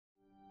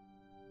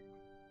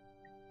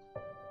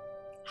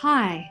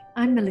Hi,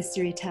 I'm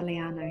Melissa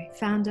Italiano,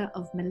 founder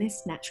of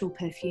Meliss Natural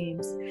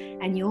Perfumes,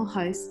 and your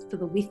host for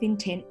the With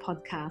Intent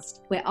podcast,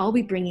 where I'll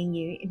be bringing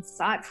you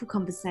insightful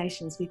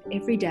conversations with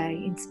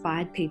everyday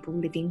inspired people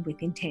living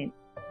with intent.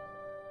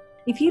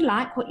 If you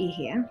like what you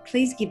hear,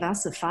 please give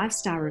us a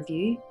 5-star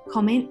review,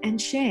 comment,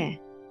 and share.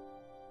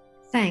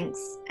 Thanks,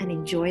 and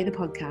enjoy the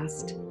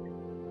podcast.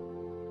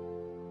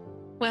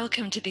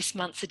 Welcome to this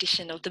month's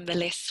edition of the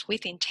Meliss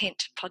with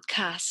Intent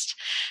podcast.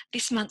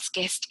 This month's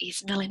guest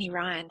is Melanie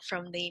Ryan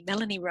from the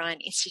Melanie Ryan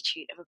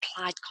Institute of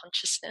Applied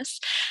Consciousness,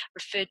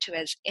 referred to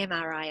as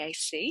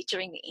MRIAC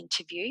during the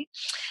interview.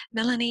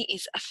 Melanie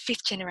is a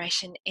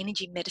 5th-generation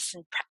energy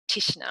medicine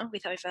practitioner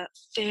with over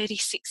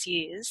 36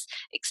 years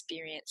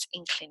experience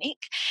in clinic.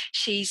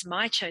 She's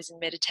my chosen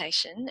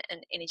meditation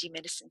and energy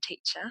medicine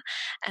teacher,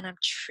 and I'm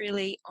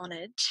truly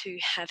honoured to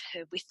have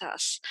her with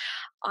us.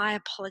 I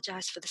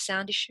apologise for the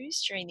sound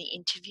issues during the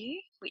interview,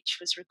 which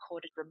was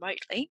recorded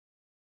remotely.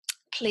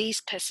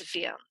 Please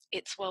persevere.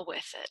 It's well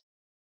worth it.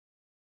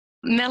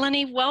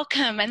 Melanie,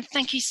 welcome, and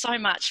thank you so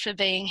much for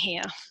being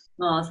here.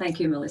 Oh, thank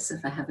you, Melissa,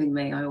 for having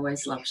me. I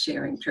always love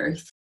sharing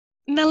truth.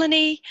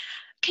 Melanie,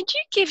 could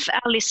you give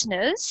our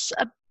listeners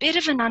a bit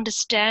of an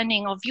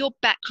understanding of your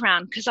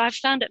background? Because I've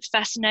found it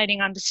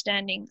fascinating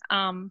understanding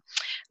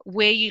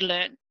where you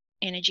learnt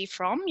energy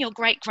from, your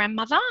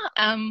great-grandmother.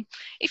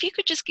 If you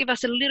could just give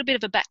us a little bit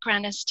of a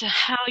background as to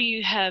how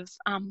you have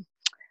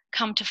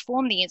come to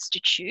form the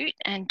Institute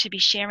and to be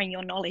sharing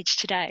your knowledge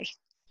today.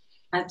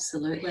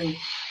 Absolutely.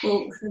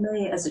 Well, for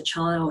me as a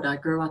child, I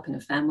grew up in a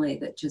family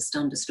that just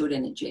understood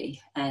energy,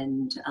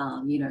 and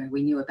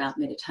we knew about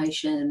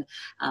meditation,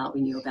 we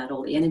knew about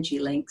all the energy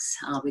links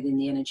within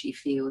the energy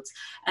fields,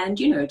 and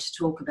to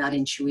talk about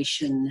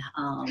intuition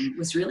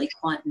was really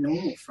quite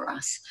normal for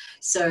us.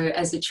 So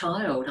as a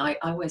child, I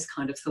always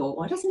kind of thought,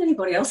 why doesn't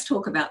anybody else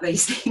talk about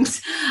these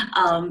things?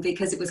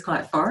 Because it was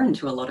quite foreign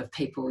to a lot of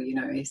people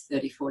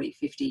 30, 40,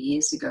 50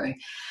 years ago.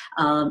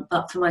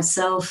 But for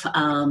myself,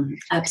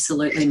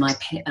 absolutely, my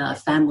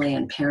family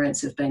and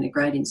parents have been a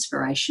great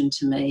inspiration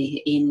to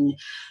me in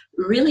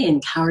really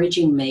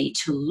encouraging me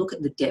to look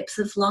at the depth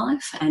of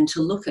life and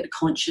to look at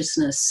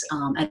consciousness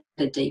at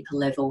a deeper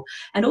level,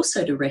 and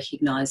also to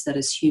recognise that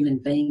as human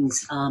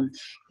beings,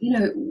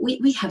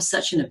 we have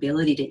such an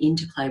ability to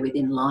interplay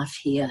within life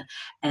here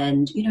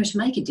and, to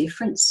make a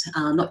difference,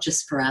 not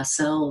just for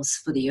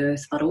ourselves, for the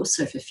earth, but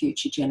also for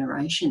future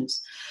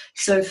generations.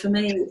 So for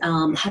me,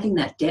 having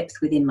that depth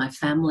within my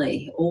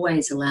family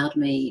always allowed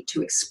me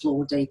to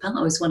explore deeper.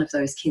 I was one of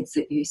those kids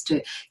that used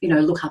to,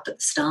 look up at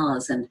the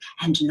stars and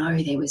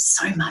know there was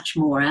so much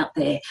more out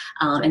there,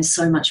 and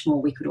so much more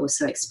we could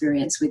also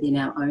experience within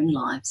our own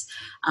lives.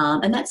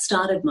 And that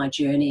started my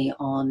journey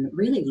on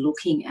really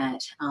looking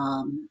at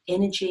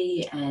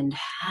energy and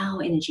how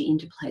energy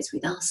interplays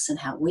with us and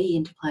how we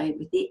interplay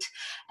with it,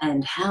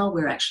 and how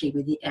we're actually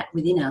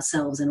within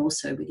ourselves and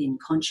also within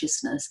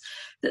consciousness.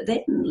 That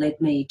then led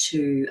me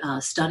to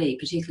study,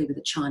 particularly with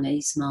a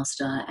Chinese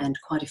master and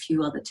quite a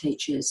few other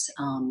teachers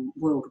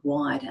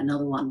worldwide.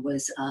 Another one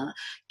was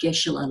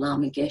Geshe-la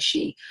Lama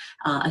Geshe,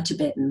 a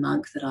Tibetan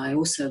monk that I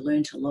also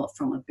learnt a lot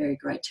from, a very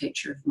great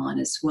teacher of mine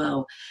as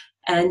well.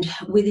 And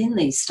within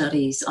these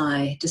studies,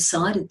 I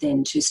decided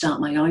then to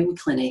start my own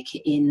clinic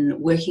in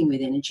working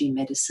with energy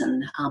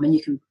medicine. And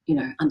you can,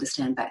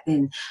 understand back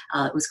then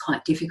it was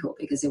quite difficult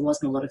because there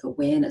wasn't a lot of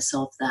awareness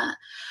of that.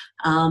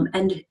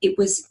 And it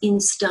was in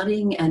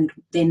studying and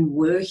then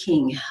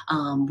working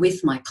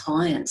with my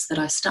clients that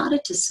I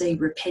started to see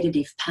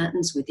repetitive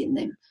patterns within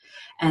them.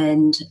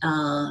 And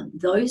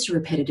those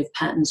repetitive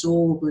patterns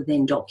all were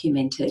then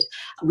documented,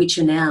 which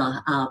are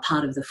now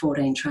part of the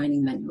 14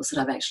 training manuals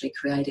that I've actually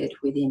created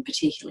within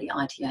particularly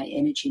ITA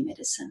energy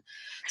medicine.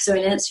 So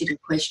in answer to your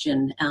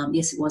question,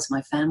 yes, it was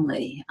my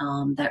family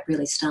that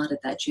really started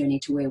that journey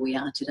to where we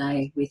are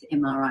today with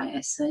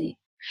MRIAC.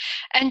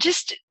 And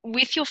just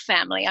with your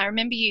family, I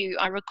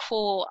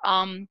recall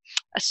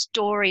a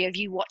story of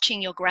you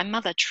watching your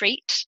grandmother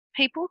treat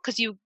people, because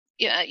you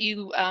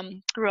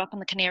grew up on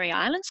the Canary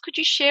Islands. Could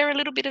you share a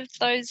little bit of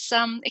those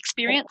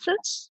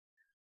experiences?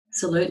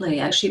 Absolutely.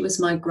 Actually, it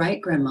was my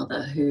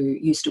great-grandmother who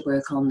used to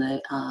work on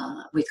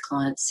with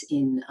clients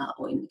in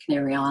the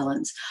Canary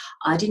Islands.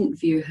 I didn't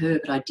view her,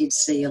 but I did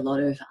see a lot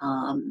of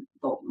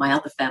my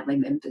other family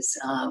members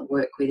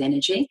work with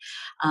energy.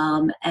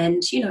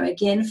 And,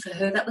 again, for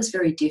her, that was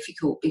very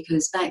difficult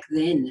because back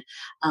then,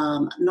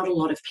 not a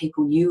lot of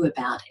people knew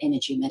about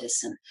energy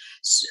medicine.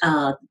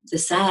 The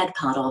sad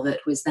part of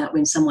it was that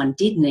when someone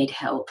did need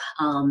help,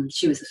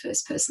 she was the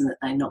first person that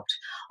they knocked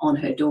on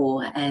her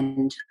door.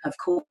 And, of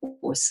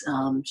course,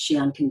 she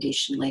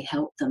unconditionally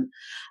helped them.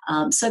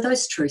 So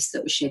those truths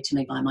that were shared to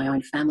me by my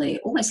own family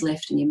always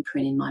left an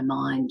imprint in my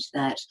mind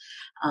that,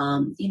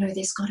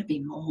 there's got to be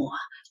more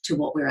to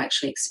what we're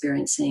actually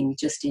experiencing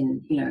just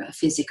in, a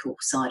physical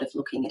side of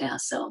looking at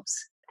ourselves.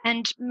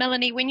 And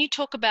Melanie, when you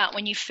talk about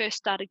when you first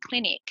started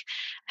clinic,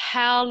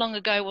 how long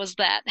ago was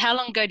that? How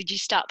long ago did you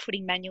start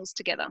putting manuals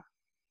together?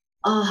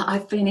 Oh,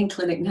 I've been in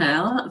clinic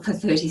now for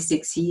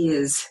 36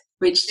 years.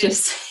 which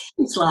just,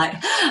 It's like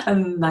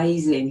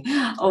amazing,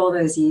 all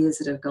those years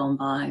that have gone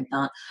by.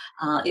 But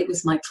it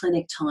was my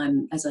clinic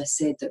time, as I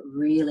said, that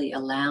really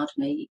allowed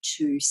me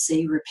to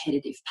see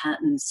repetitive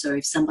patterns. So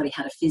if somebody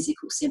had a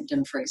physical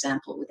symptom, for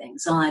example, with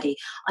anxiety,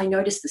 I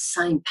noticed the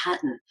same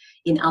pattern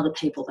in other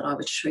people that I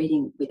was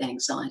treating with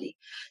anxiety.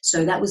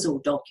 So that was all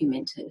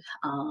documented,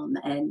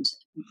 and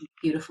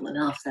beautiful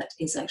enough, that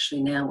is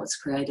actually now what's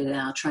created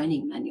our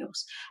training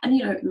manuals. And,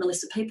 you know,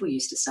 Melissa, people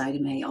used to say to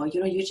me, oh, you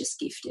know, you're just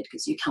gifted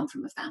because you come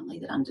from a family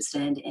that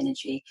understand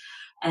energy.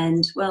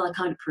 And, well, I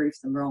kind of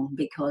proved them wrong,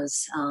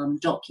 because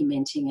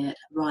documenting it,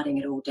 writing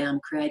it all down,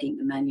 creating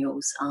the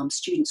manuals,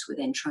 students were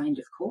then trained,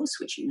 of course,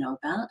 which you know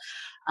about.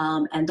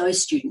 And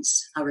those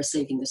students are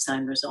receiving the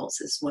same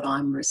results as what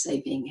I'm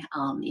receiving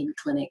in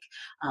clinic.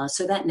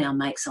 So that now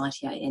makes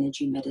ITA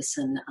energy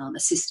medicine a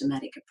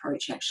systematic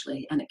approach,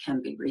 actually, and it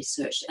can be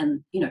researched.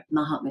 And, you know,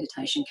 my heart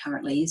meditation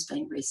currently is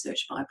being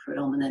researched by a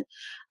predominant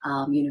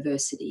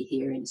university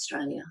here in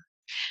Australia.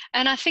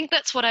 And I think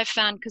that's what I've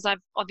found, because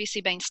I've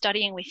obviously been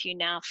studying with you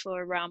now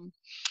for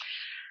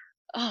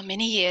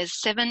many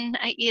years, 7,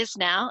 8 years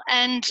now.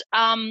 And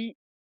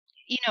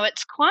you know,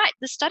 it's quite,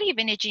 the study of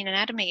energy and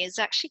anatomy is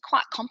actually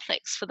quite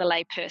complex for the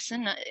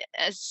layperson.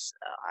 As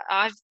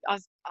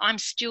I'm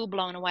still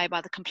blown away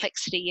by the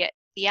complexity, yet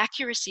the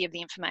accuracy of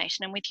the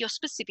information. And with your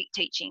specific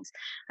teachings,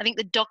 I think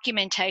the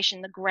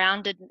documentation, the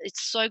grounded,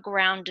 it's so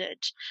grounded,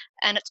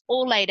 and it's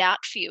all laid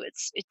out for you.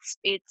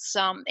 It's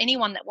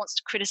anyone that wants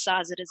to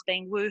criticize it as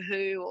being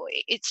woohoo, or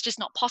it's just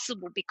not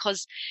possible,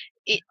 because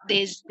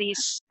there's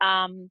this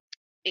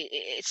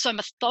it's so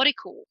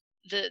methodical.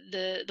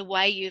 The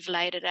way you've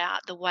laid it out,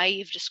 the way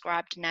you've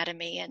described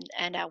anatomy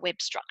and our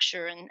web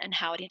structure, and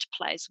how it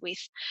interplays with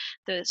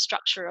the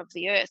structure of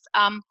the earth.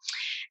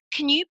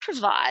 Can you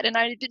provide, and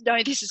I didn't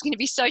know this is going to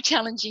be so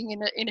challenging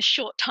in a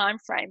short time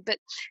frame, but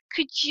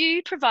could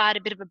you provide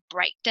a bit of a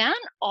breakdown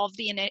of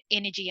the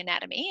energy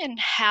anatomy and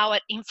how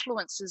it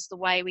influences the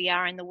way we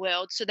are in the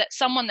world, so that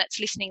someone that's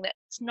listening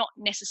that's not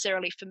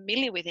necessarily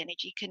familiar with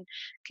energy can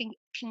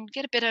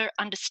get a better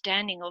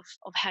understanding of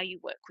how you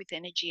work with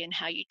energy and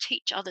how you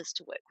teach others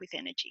to work with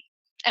energy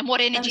and what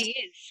energy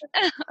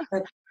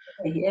is?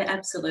 Yeah,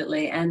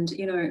 absolutely. And,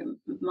 you know,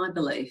 my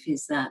belief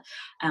is that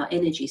our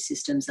energy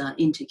systems are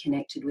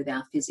interconnected with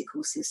our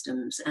physical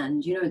systems.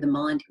 And, you know, the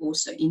mind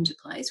also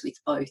interplays with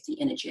both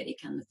the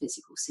energetic and the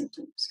physical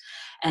symptoms.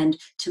 And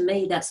to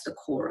me, that's the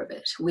core of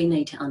it. We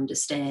need to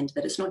understand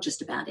that it's not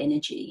just about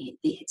energy,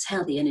 it's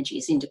how the energy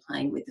is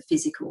interplaying with the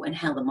physical, and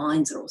how the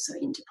minds are also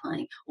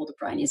interplaying, or the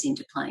brain is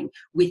interplaying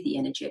with the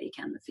energetic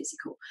and the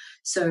physical.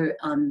 So,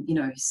 you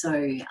know,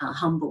 so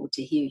humbled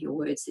to hear your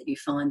words that you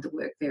find the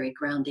work very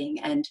grounding.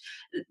 And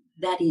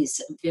that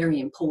is very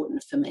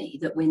important for me,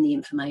 that when the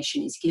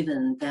information is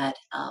given, that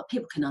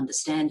people can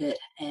understand it,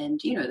 and,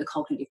 you know, the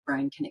cognitive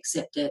brain can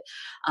accept it,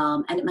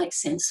 and it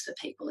makes sense for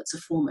people. It's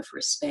a form of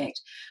respect.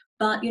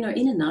 But, you know,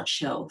 in a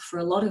nutshell, for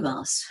a lot of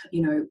us,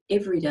 you know,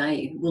 every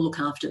day we'll look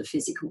after the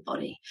physical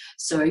body.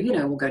 So, you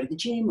know, we'll go to the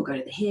gym, we'll go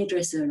to the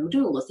hairdresser, and we'll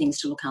do all the things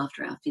to look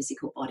after our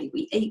physical body.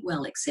 We eat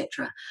well,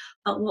 etc.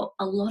 But what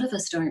a lot of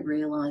us don't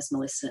realise,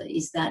 Melissa,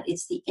 is that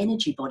it's the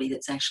energy body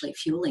that's actually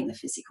fueling the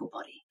physical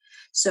body.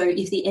 So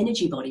if the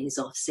energy body is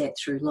offset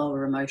through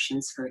lower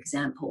emotions, for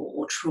example,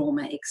 or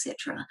trauma,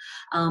 etc.,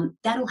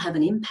 that'll have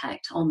an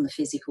impact on the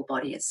physical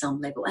body at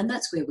some level. And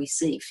that's where we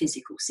see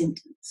physical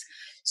symptoms.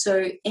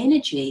 So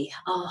energy,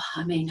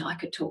 I mean, I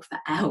could talk for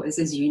hours,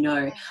 as you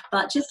know,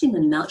 but just in a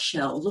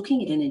nutshell,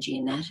 looking at energy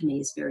anatomy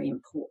is very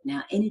important.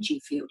 Our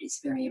energy field is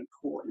very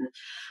important.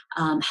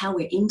 How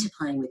we're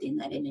interplaying within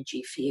that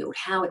energy field,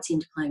 how it's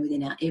interplaying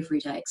within our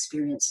everyday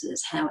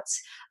experiences, how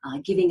it's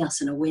giving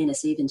us an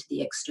awareness even to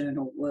the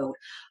external world.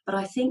 But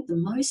I think the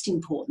most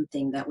important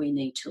thing that we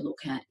need to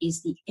look at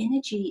is the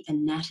energy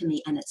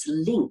anatomy and its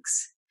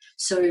links.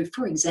 So,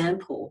 for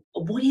example,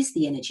 what is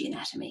the energy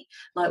anatomy?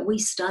 Like, we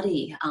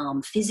study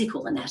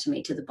physical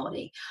anatomy to the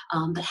body,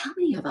 but how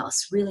many of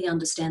us really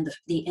understand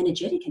the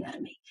energetic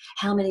anatomy?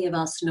 How many of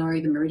us know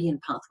the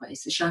meridian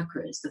pathways, the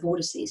chakras, the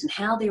vortices, and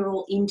how they're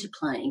all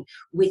interplaying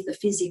with the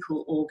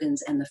physical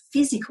organs and the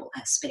physical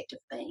aspect of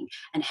being,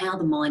 and how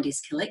the mind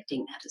is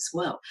collecting that as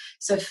well?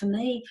 So for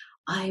me,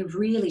 I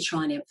really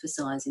try and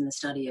emphasise in the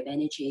study of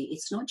energy,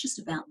 it's not just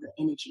about the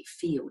energy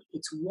field,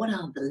 it's what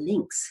are the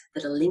links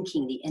that are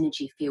linking the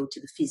energy field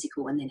to the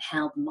physical, and then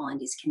how the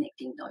mind is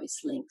connecting those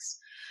links.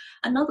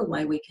 Another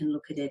way we can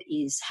look at it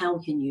is how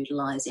we can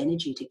utilise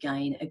energy to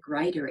gain a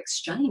greater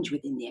exchange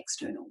within the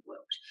external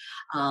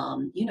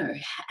world. You know,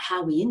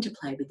 how we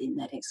interplay within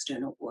that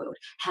external world,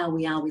 how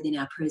we are within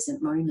our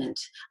present moment,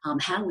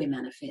 how we're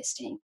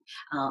manifesting,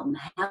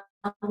 how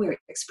we're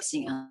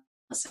expressing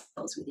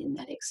ourselves within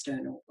that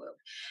external world.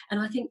 And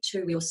I think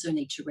too, we also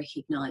need to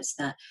recognise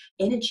that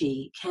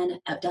energy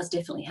does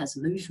definitely has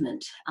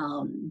movement,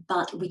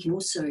 but we can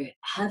also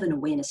have an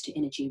awareness to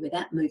energy where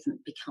that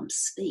movement becomes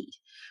speed,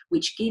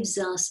 which gives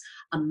us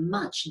a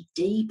much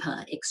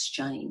deeper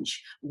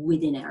exchange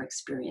within our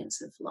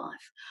experience of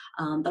life.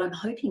 But I'm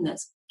hoping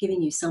that's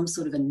giving you some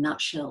sort of a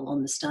nutshell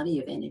on the study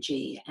of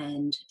energy.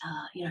 And,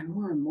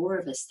 more and more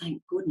of us,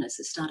 thank goodness,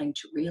 are starting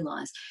to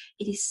realise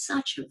it is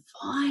such a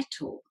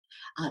vital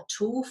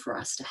tool for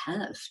us to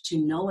have, to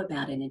know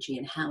about energy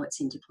and how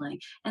it's interplaying.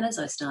 And as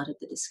I started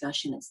the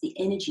discussion, it's the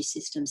energy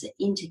systems are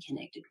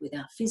interconnected with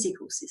our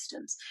physical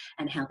systems,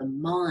 and how the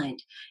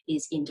mind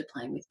is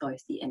interplaying with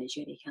both the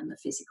energetic and the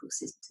physical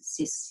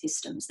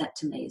systems. That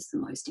to me is the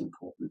most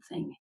important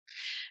thing.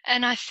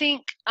 And I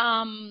think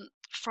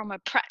from a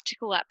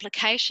practical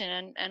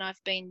application, and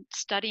I've been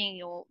studying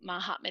your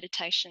Mahat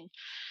meditation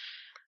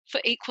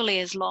for equally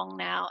as long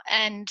now,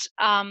 and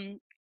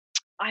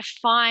I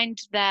find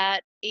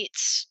that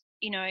it's,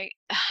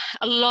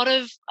 a lot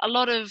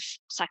of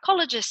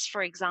psychologists,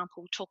 for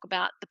example, talk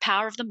about the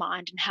power of the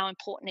mind and how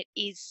important it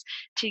is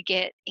to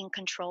get in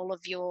control of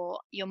your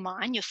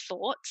mind, your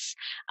thoughts.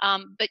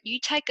 But you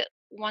take it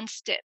one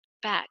step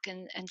back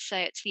and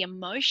say it's the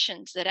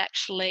emotions that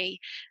actually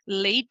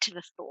lead to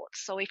the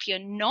thoughts. So if you're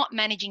not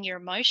managing your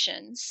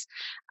emotions,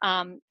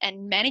 and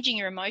managing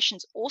your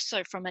emotions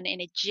also from an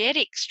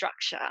energetic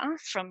structure,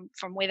 from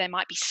where they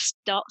might be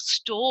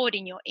stored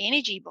in your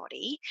energy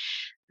body,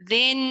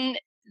 then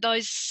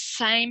those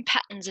same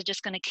patterns are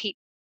just going to keep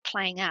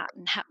playing out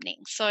and happening.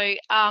 So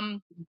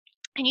can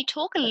you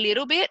talk a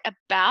little bit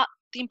about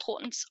the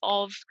importance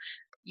of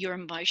your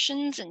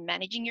emotions and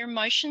managing your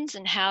emotions,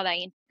 and how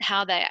they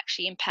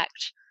actually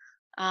impact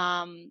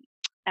our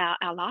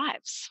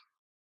lives?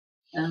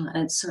 And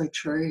it's so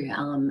true.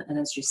 And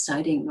as you're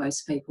stating,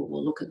 most people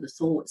will look at the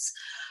thoughts,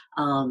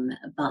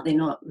 but they're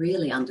not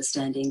really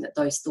understanding that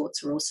those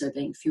thoughts are also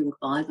being fueled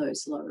by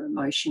those lower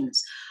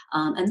emotions.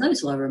 And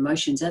those lower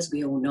emotions, as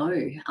we all know,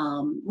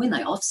 when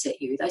they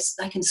offset you,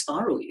 they can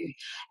spiral you.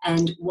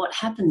 And what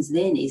happens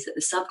then is that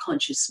the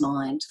subconscious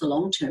mind, the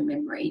long-term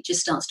memory,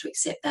 just starts to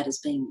accept that as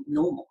being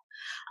normal.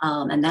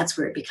 And that's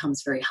where it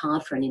becomes very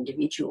hard for an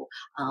individual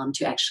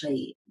to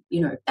actually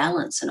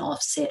balance an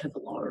offset of a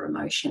lower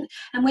emotion.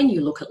 And when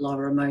you look at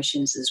lower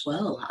emotions as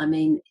well, I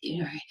mean,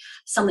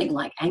 something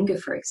like anger,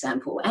 for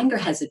example, anger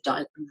has a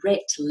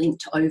direct link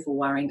to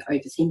over-worrying,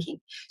 overthinking.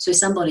 So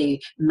somebody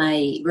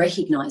may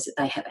recognize that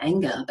they have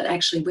anger, but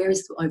actually where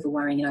is the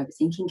over-worrying and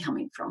overthinking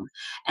coming from?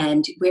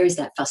 And where is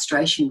that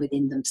frustration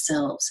within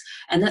themselves?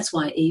 And that's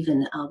why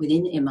even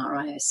within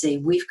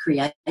MRIOC, we've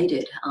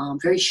created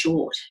very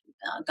short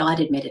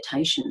guided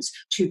meditations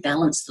to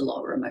balance the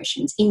lower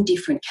emotions in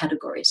different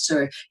categories.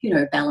 So,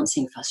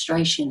 balancing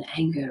frustration,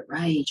 anger,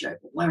 rage,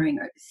 over-worrying,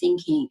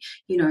 overthinking,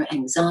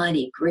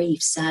 anxiety,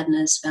 grief,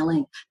 sadness,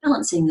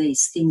 balancing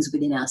these things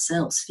within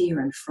ourselves, fear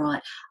and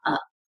fright, are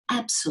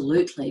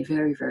absolutely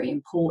very, very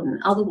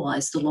important.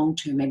 Otherwise, the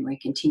long-term memory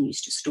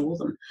continues to store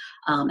them,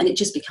 and it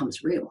just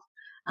becomes real.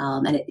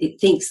 And it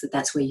thinks that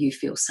that's where you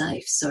feel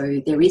safe. So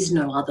there is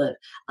no other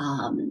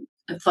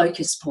a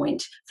focus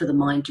point for the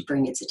mind to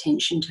bring its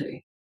attention to.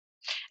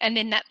 And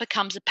then that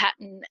becomes a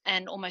pattern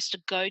and almost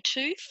a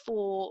go-to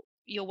for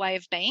your way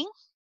of being?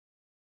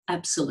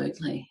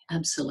 Absolutely,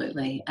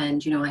 absolutely.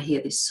 And, I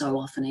hear this so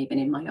often, even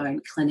in my own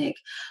clinic.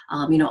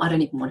 I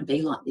don't even want to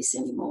be like this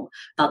anymore.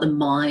 But the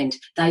mind,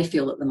 they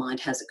feel that the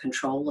mind has a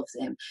control of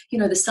them.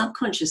 The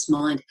subconscious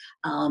mind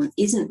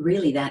isn't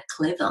really that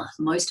clever.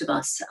 Most of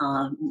us,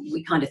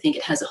 we kind of think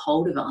it has a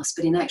hold of us.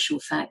 But in actual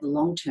fact, the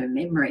long-term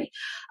memory,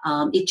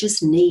 it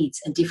just needs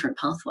a different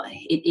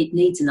pathway. It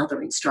needs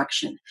another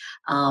instruction.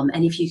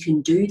 And if you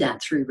can do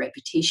that through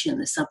repetition,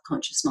 the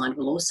subconscious mind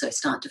will also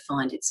start to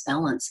find its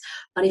balance.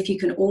 But if you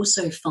can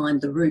also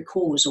find the root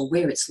cause, or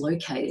where it's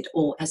located,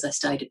 or as I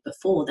stated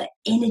before, the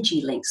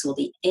energy links or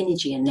the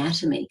energy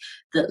anatomy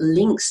that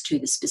links to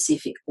the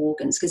specific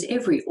organs, because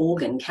every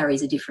organ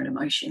carries a different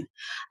emotion,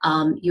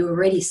 you're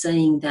already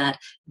seeing that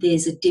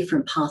there's a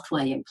different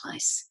pathway in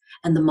place.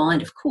 And the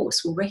mind, of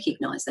course, will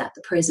recognise that.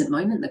 The present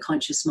moment, the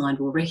conscious mind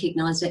will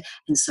recognise it,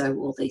 and so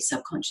will the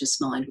subconscious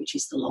mind, which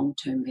is the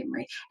long-term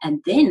memory.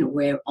 And then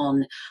we're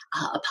on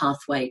a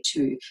pathway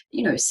to,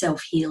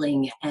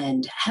 self-healing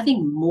and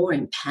having more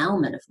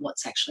empowerment of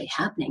what's actually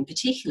happening,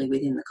 particularly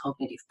within the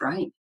cognitive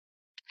brain.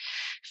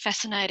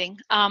 Fascinating.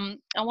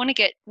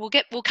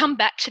 We'll come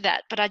back to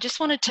that, but I just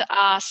wanted to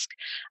ask,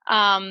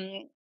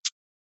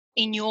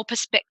 in your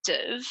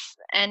perspective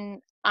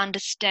and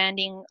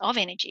understanding of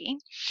energy,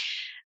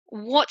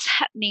 what's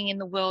happening in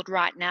the world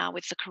right now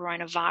with the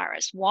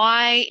coronavirus?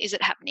 Why is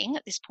it happening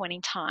at this point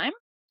in time?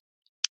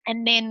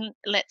 And then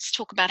let's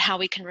talk about how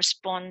we can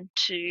respond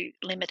to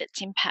limit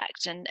its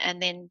impact, and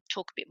then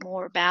talk a bit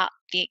more about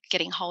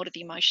getting hold of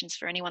the emotions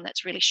for anyone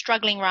that's really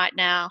struggling right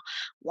now.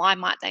 Why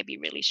might they be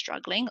really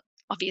struggling?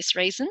 Obvious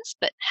reasons,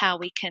 but how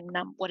we can,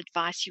 what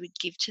advice you would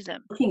give to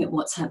them. Looking at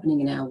what's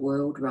happening in our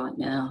world right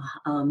now,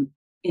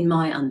 in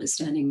my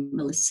understanding,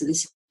 Melissa,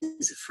 this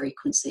is a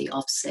frequency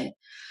offset.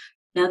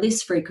 Now,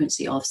 this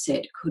frequency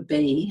offset could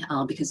be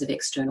because of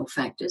external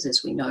factors,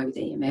 as we know, with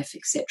EMF,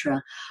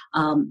 etc.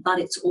 But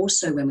it's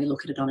also, when we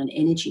look at it on an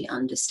energy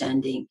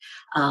understanding,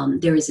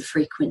 there is a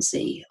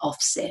frequency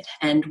offset.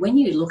 And when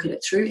you look at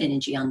it through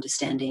energy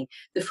understanding,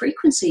 the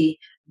frequency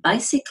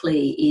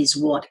basically is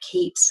what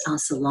keeps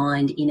us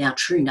aligned in our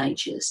true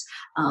natures,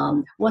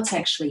 what's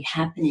actually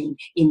happening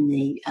in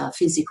the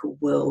physical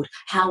world,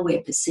 how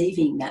we're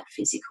perceiving that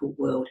physical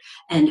world,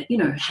 and, you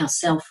know, how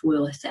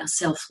self-worth, our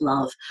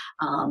self-love,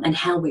 and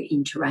how we're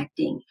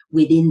interacting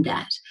within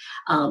that.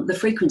 The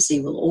frequency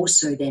will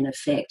also then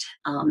affect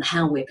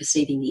how we're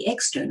perceiving the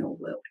external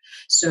world.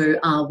 So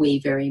are we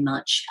very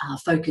much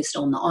focused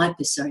on the I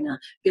persona,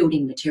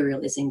 building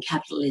materialism,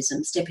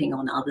 capitalism, stepping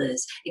on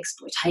others,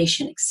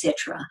 exploitation,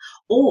 etc.?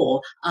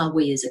 Or are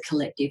we as a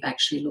collective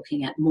actually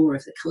looking at more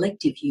of the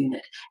collective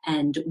unit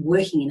and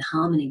working in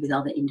harmony with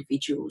other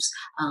individuals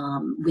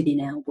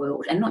within our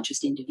world, and not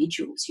just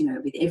individuals, you know,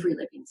 with every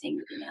living thing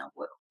within our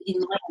world? In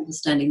my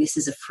understanding, this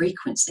is a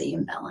frequency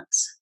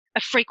imbalance.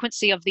 A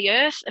frequency of the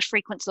earth, a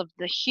frequency of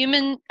the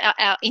human,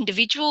 our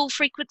individual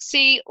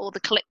frequency, or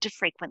the collective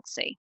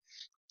frequency?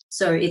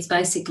 So it's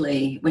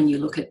basically, when you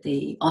look at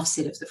the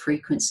offset of the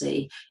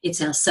frequency,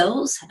 it's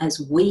ourselves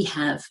as we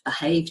have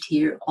behaved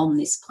here on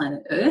this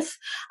planet Earth.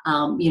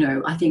 You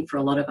know, I think for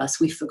a lot of us,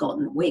 we've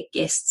forgotten we're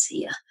guests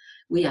here.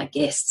 We are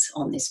guests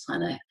on this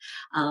planet.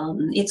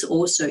 It's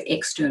also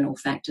external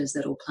factors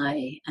that will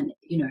play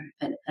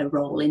a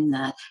role in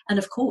that. And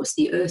of course,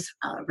 the earth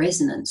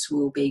resonance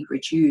will be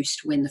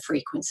reduced when the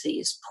frequency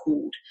is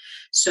pulled.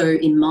 So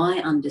in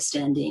my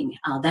understanding,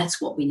 that's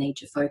what we need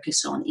to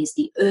focus on, is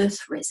the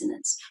earth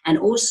resonance, and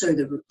also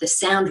the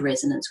sound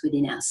resonance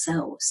within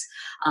ourselves,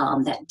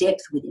 that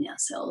depth within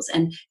ourselves.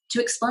 And to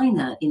explain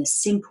that in a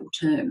simple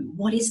term,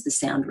 what is the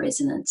sound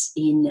resonance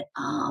in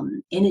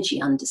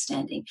energy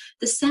understanding?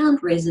 The sound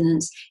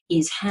resonance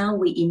is how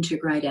we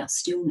integrate our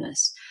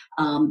stillness,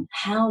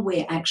 how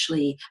we're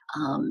actually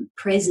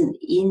present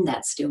in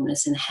that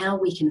stillness, and how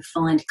we can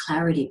find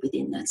clarity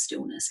within that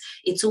stillness.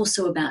 It's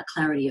also about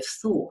clarity of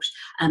thought,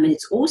 and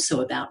it's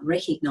also about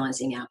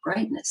recognizing our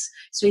greatness.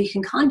 So you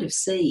can kind of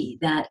see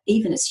that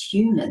even as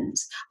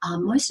humans,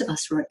 most of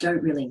us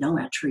don't really know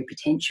our true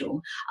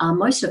potential.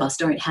 Most of us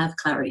don't have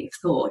clarity of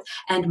thought,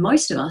 and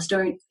most of us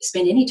don't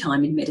spend any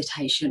time in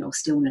meditation or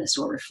stillness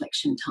or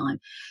reflection time.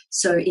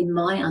 So in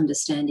my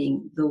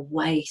understanding, the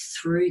way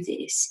through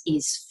this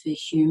is for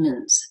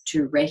humans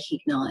to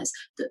recognize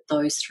that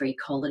those three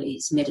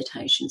qualities,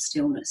 meditation,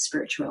 stillness,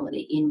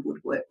 spirituality,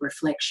 inward work,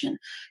 reflection,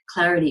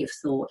 clarity of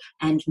thought,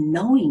 and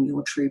knowing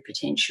your true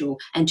potential,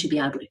 and to be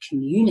able to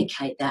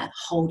communicate that,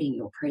 holding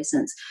your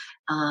presence,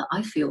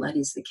 I feel that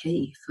is the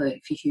key for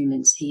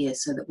humans here,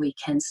 so that we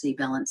can see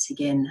balance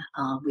again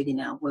within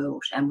our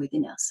world and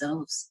within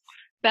ourselves.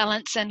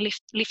 Balance and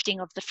lifting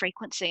of the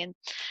frequency.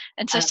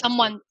 And so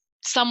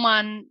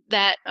someone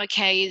that,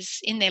 okay, is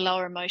in their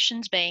lower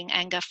emotions, being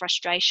anger,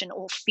 frustration,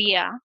 or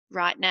fear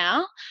right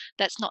now,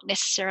 that's not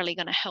necessarily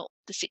going to help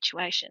the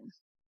situation.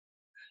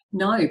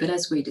 No, but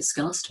as we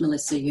discussed,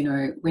 Melissa, you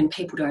know, when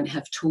people don't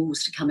have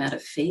tools to come out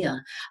of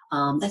fear,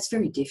 that's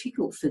very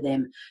difficult for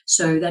them.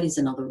 So that is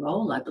another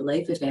role, I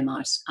believe, of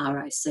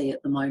MRIC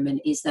at the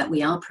moment, is that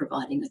we are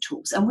providing the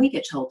tools. And we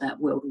get told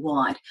that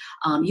worldwide.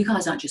 You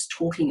guys aren't just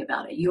talking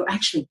about it, you're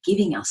actually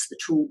giving us the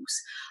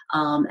tools.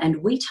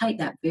 And we take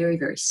that very,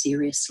 very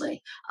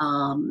seriously.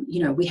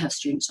 You know, we have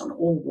students on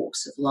all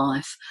walks of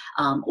life,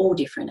 all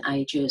different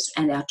ages,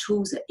 and our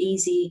tools are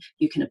easy.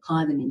 You can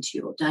apply them into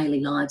your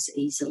daily lives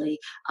easily.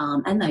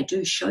 And they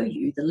do show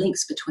you the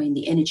links between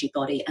the energy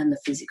body and the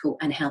physical,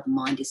 and how the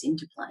mind is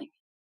interplaying.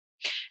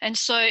 And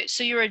so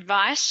your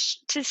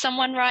advice to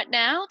someone right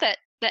now that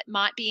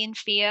might be in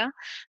fear,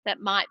 that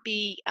might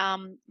be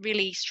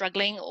really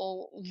struggling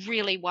or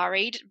really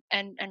worried,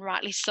 and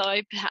rightly so,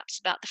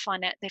 perhaps about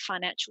their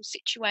financial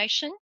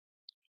situation,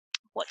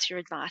 what's your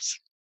advice?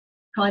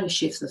 Try to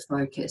shift the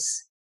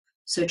focus.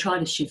 So try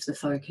to shift the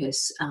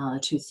focus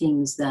to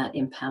things that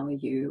empower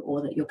you,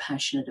 or that you're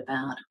passionate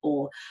about,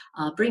 or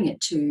bring it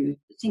to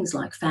things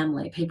like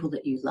family, people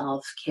that you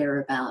love,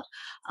 care about.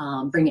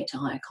 Bring it to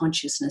higher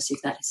consciousness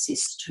if that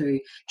assists too.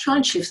 Try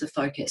and shift the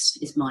focus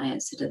is my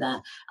answer to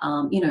that.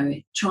 You know,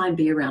 try and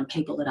be around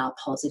people that are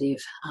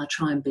positive.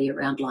 Try and be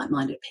around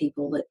like-minded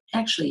people that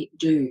actually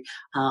do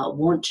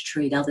want to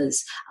treat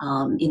others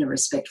in a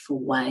respectful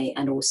way,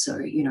 and also,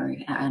 you know,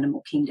 our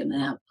animal kingdom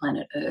and our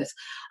planet Earth.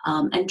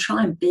 And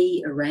try and be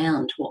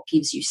around what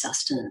gives you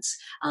sustenance.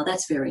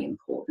 That's very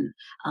important.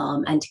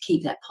 And to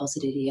keep that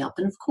positivity up.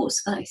 And of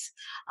course, faith.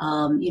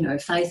 You know,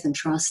 faith and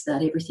trust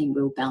that everything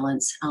will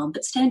balance,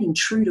 but standing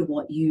true to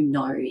what you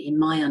know, in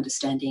my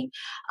understanding,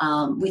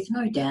 with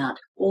no doubt,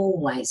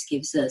 always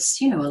gives us,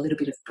 you know, a little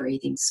bit of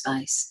breathing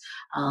space,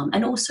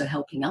 and also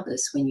helping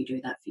others when you do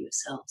that for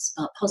yourselves.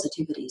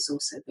 Positivity is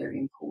also very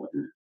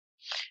important.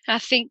 I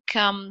think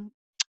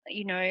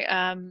you know,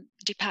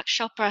 Deepak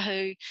Chopra,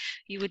 who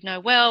you would know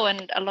well,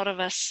 and a lot of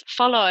us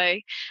follow,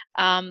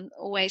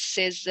 always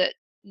says that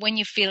when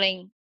you're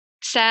feeling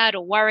sad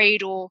or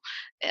worried, or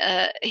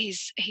he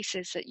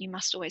says that you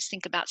must always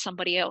think about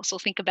somebody else, or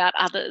think about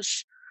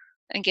others,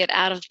 and get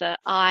out of the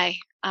I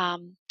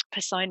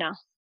persona.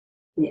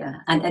 Yeah,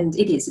 and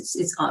it is,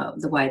 it's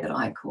the way that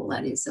I call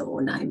that is,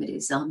 or name it,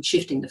 is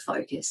shifting the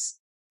focus.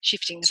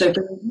 shifting the So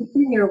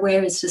bring your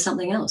awareness to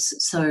something else.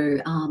 So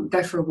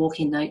go for a walk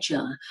in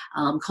nature,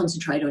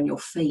 concentrate on your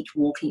feet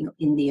walking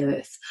in the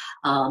earth,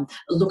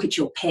 look at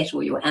your pet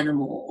or your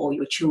animal or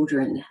your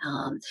children.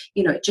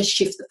 Just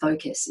shift the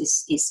focus.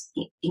 Is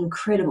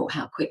incredible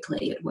how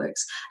quickly it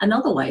works.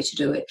 Another way to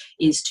do it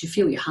is to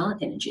feel your heart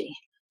energy.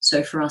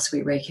 So for us,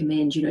 we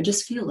recommend,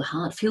 just feel the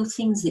heart, feel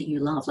things that you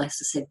love, like I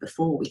said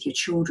before, with your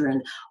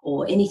children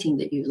or anything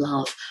that you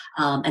love.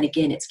 And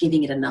again, it's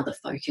giving it another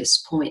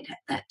focus point at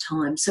that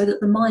time so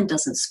that the mind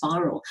doesn't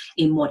spiral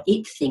in what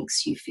it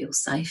thinks you feel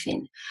safe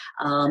in.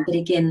 But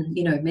again,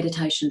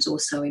 meditation is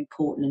also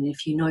important. And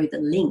if you know the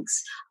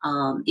links,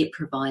 it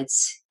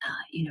provides,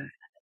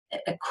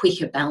 a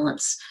quicker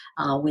balance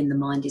when the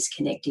mind is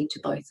connecting to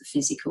both the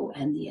physical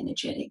and the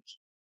energetic.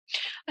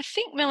 I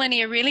think,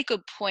 Melanie, a really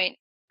good point,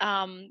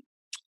 and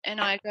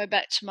I go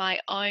back to my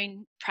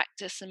own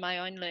practice and my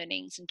own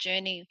learnings and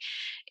journey,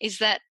 is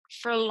that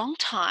for a long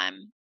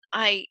time,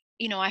 I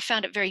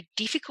found it very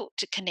difficult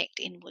to connect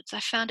inwards. I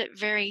found it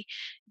very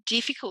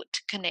difficult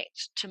to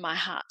connect to my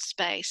heart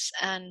space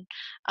and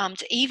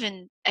to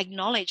even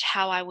acknowledge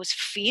how I was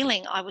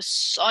feeling. I was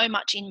so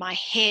much in my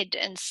head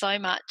and so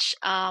much,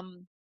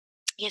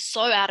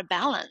 so out of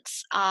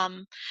balance.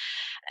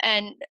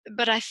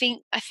 But I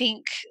think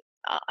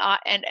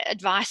and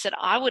advice that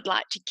I would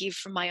like to give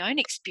from my own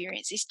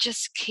experience is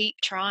just keep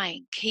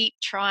trying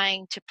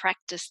to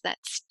practice that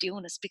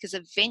stillness, because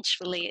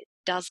eventually it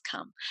does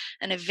come,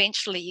 and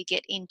eventually you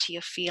get into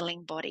your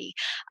feeling body.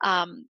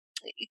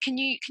 Can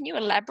you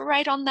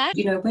elaborate on that?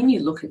 When you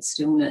look at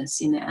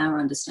stillness in our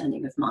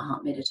understanding of my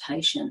heart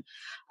meditation,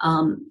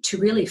 to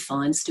really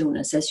find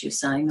stillness, as you're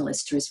saying,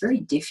 Melissa, is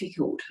very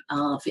difficult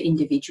for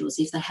individuals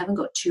if they haven't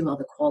got two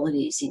other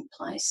qualities in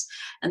place.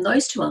 And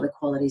those two other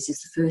qualities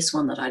is the first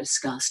one that I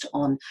discussed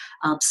on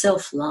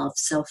self-love,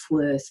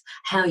 self-worth,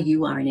 how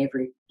you are in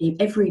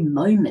every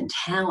moment.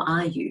 How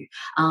are you?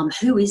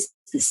 Who is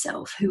the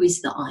self? Who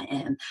is the I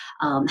am?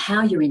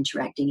 How you're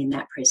interacting in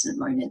that present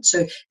moment.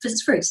 So,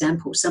 for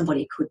example,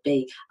 somebody could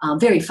be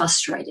very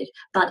frustrated,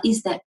 but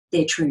is that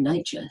their true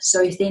nature?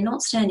 So if they're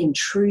not standing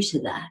true to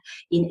that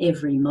in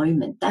every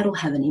moment, that'll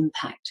have an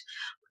impact.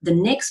 The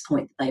next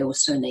point that they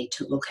also need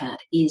to look at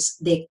is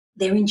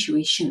their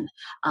intuition,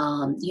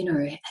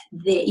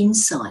 their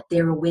insight,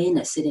 their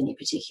awareness at any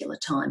particular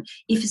time.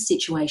 If a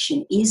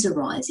situation is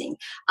arising,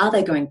 are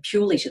they going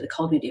purely to the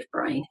cognitive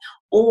brain,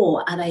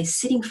 or are they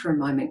sitting for a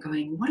moment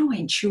going, what do I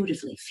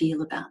intuitively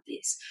feel about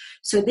this?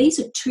 So these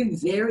are two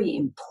very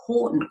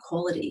important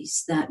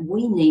qualities that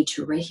we need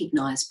to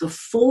recognize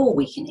before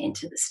we can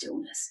enter the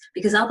stillness,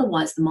 because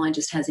otherwise the mind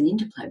just has an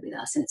interplay with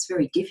us, and it's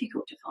very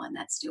difficult to find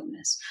that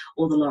stillness,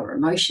 or the lower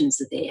emotions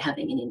that they're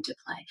having an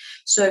interplay.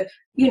 So,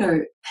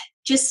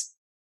 just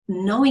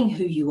knowing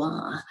who you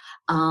are,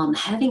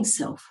 having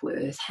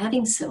self-worth,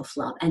 having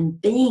self-love, and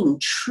being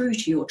true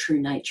to your true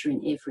nature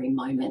in every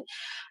moment.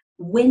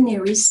 When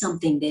there is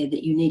something there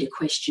that you need a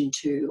question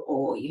to,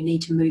 or you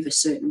need to move a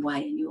certain way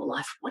in your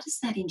life, what is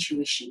that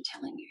intuition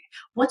telling you?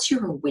 What's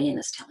your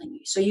awareness telling you?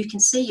 So you can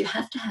see you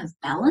have to have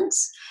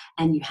balance,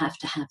 and you have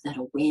to have that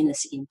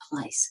awareness in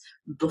place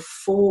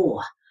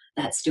before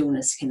that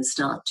stillness can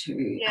start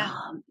to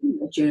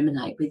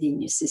germinate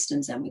within your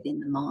systems and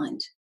within the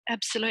mind.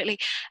 Absolutely.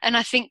 And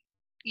I think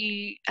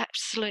you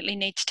absolutely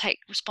need to take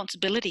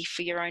responsibility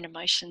for your own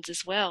emotions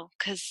as well,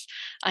 because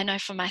I know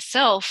for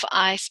myself,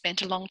 I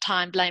spent a long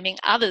time blaming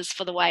others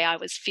for the way I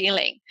was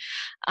feeling.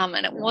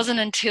 And it wasn't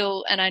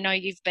until, and I know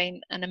you've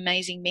been an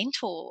amazing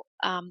mentor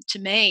to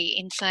me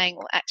in saying,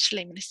 well,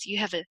 actually,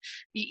 Melissa,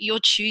 you're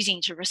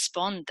choosing to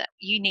respond, that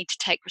you need to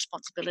take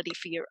responsibility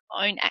for your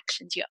own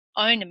actions, your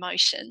own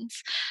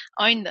emotions,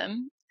 own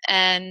them.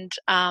 And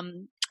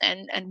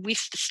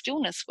with the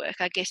stillness work,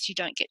 I guess you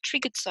don't get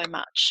triggered so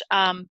much.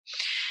 Can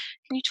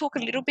you talk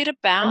a little bit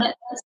about?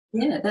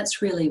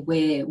 That's really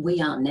where we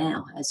are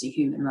now as a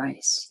human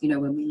race.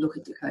 When we look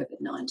at the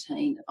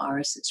COVID-19, the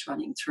virus that's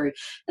running through,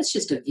 it's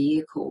just a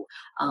vehicle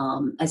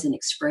as an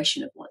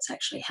expression of what's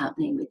actually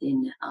happening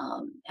within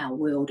our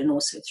world, and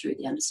also through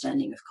the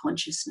understanding of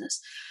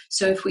consciousness.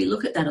 So if we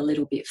look at that a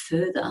little bit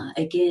further,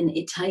 again,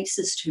 it takes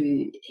us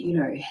to,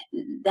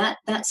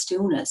 that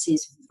stillness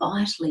is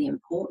vitally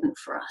important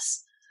for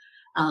us.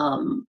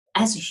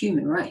 As a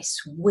human race,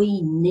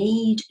 we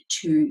need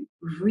to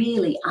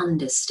really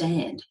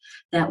understand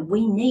that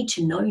we need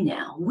to know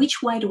now,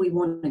 which way do we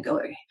want to go?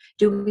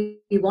 Do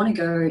we want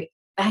to go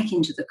back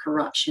into the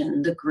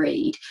corruption, the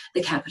greed,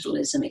 the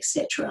capitalism,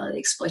 etc., the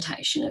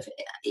exploitation of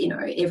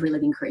every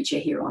living creature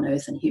here on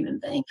earth and human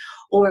being,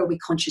 or are we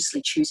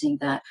consciously choosing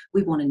that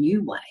we want a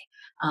new way?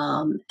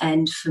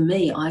 And for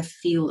me, I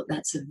feel that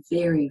that's a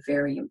very,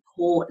 very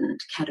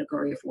important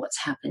category of what's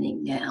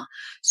happening now.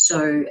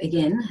 So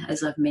again,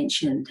 as I've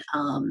mentioned,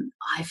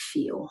 I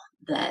feel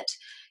that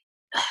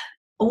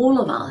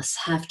all of us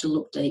have to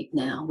look deep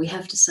now. We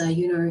have to say,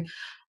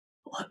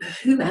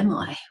 who am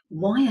I?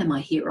 Why am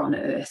I here on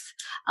earth?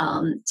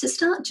 To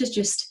start to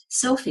just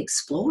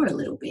self-explore a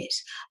little bit,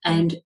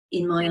 and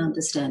in my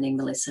understanding,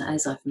 Melissa,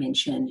 as I've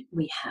mentioned,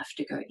 we have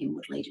to go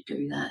inwardly to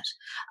do that.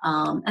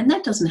 And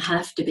that doesn't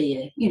have to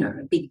be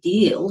a big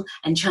deal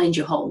and change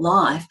your whole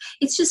life.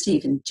 It's just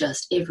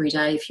every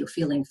day if you're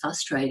feeling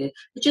frustrated,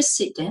 just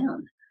sit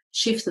down,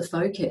 shift the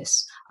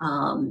focus,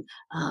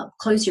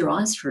 close your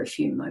eyes for a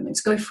few moments,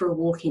 go for a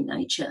walk in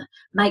nature,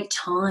 make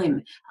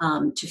time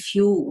to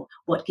fuel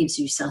what gives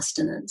you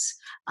sustenance.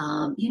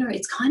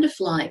 It's kind of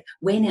like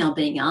we're now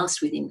being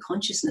asked within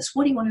consciousness,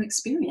 what do you want to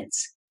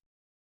experience?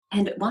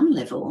 And at one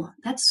level,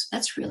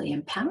 that's really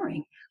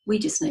empowering. We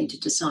just need to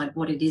decide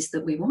what it is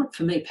that we want.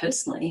 For me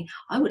personally,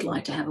 I would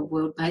like to have a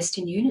world based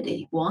in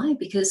unity. Why?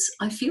 Because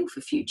I feel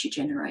for future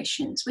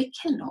generations. We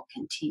cannot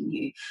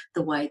continue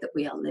the way that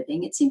we are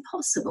living. It's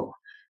impossible.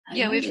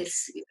 Yeah, we've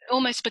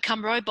almost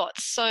become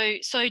robots,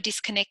 so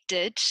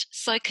disconnected,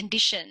 so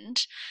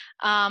conditioned,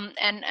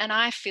 and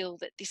I feel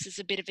that this is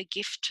a bit of a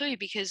gift too,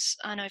 because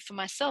I know for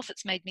myself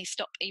it's made me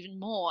stop even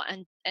more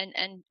and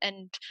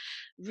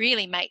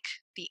really make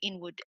the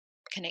inward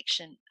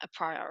connection a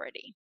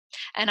priority.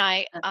 And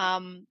I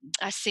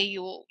see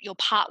you're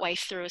partway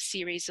through a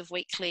series of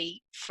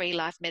weekly free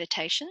live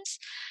meditations.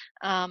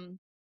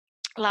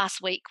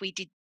 Last week we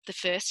did the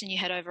first, and you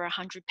had over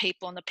 100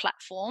 people on the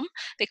platform.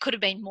 There could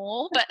have been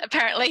more, but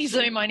apparently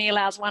Zoom only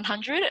allows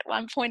 100 at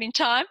one point in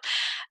time.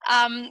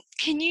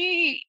 Can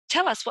you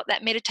tell us what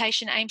that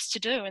meditation aims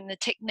to do and the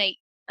technique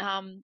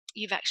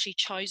you've actually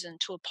chosen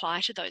to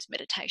apply to those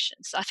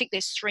meditations? I think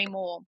there's 3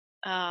 more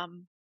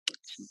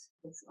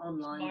it's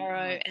online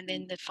tomorrow and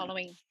then the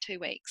following 2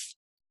 weeks.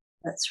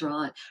 That's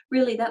right.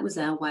 Really, that was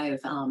our way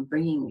of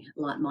bringing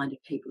like-minded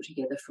people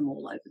together from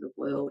all over the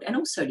world, and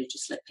also to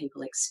just let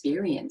people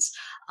experience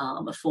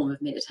a form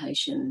of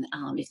meditation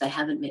if they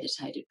haven't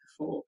meditated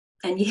before.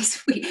 And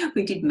yes,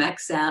 we did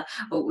max out.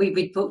 Well,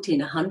 we booked in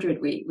 100.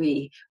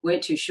 We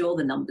weren't too sure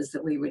the numbers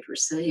that we would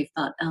receive,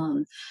 but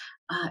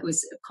it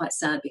was quite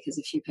sad because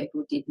a few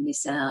people did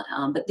miss out.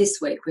 But this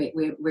week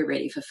we're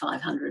ready for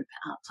 500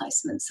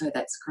 placements, so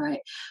that's great.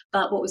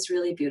 But what was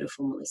really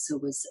beautiful, Melissa,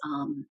 was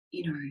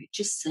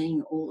just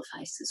seeing all the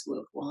faces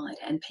worldwide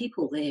and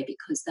people there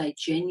because they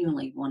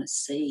genuinely want to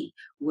see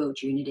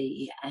world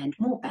unity and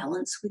more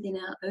balance within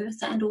our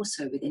earth and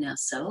also within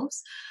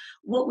ourselves.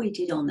 What we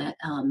did on that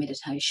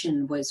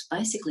meditation was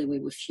basically we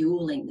were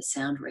fueling the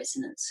sound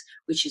resonance,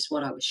 which is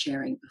what I was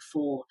sharing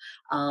before.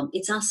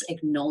 It's us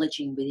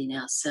acknowledging within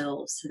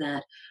ourselves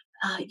that,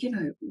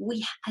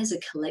 we as a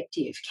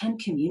collective can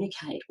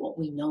communicate what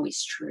we know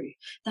is true,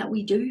 that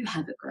we do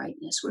have a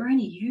greatness. We're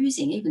only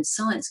using, even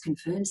science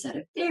confirms that,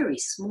 a very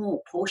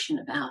small portion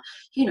of our,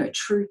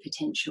 true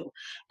potential.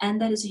 And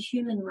that as a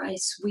human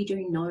race, we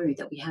do know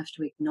that we have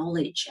to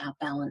acknowledge our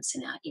balance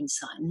and our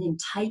insight and then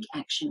take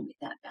action with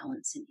that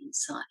balance and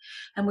insight.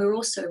 And we're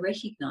also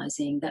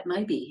recognizing that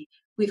maybe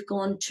we've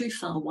gone too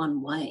far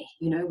one way.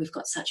 We've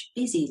got such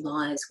busy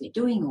lives, we're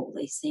doing all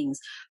these things,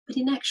 but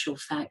in actual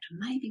fact,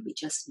 maybe we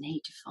just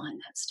need to find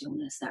that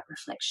stillness, that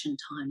reflection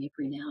time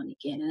every now and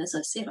again. And as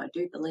I said, I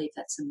do believe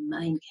that's the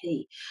main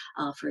key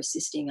for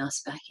assisting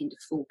us back into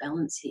full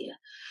balance here.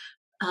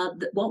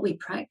 What we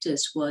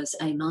practiced was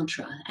a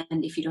mantra.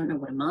 And if you don't know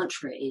what a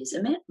mantra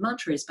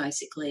is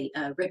basically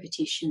a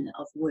repetition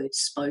of words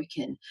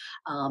spoken,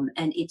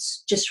 and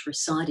it's just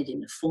recited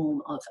in the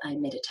form of a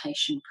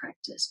meditation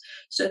practice.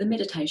 So the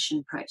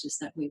meditation practice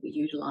that we were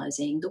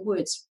utilising, the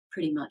words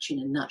pretty much in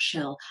a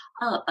nutshell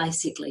are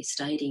basically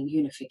stating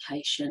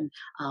unification,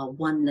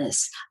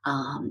 oneness,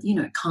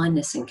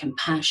 kindness and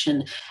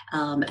compassion.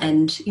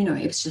 And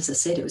it was just, as I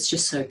said, it was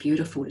just so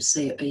beautiful to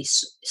see it be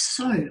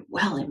so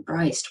well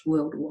embraced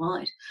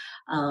worldwide.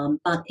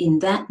 But in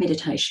that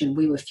meditation,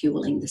 we were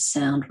fueling the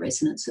sound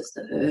resonance of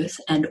the earth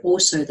and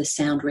also the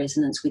sound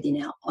resonance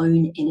within our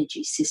own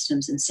energy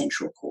systems and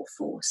central core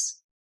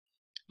force.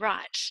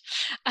 Right.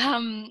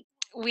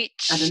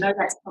 Which I don't know,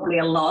 that's probably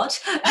a lot.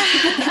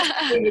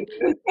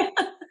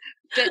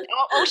 But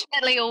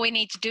ultimately all we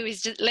need to do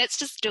is let's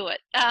just do it.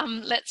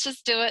 Let's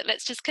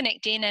just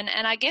connect in.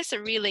 And I guess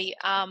a really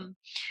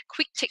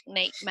quick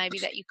technique maybe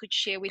that you could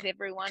share with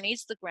everyone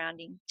is the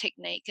grounding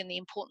technique and the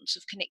importance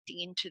of connecting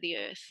into the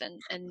earth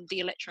and the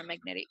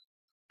electromagnetic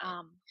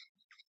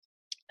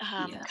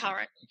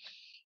current.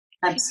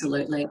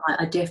 Absolutely.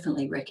 I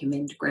definitely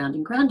recommend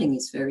grounding. Grounding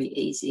is very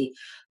easy.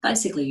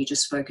 Basically, you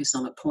just focus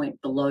on a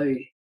point below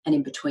and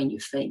in between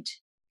your feet.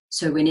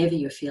 So whenever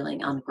you're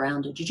feeling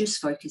ungrounded, you just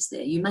focus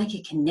there. You make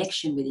a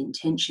connection with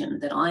intention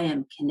that I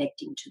am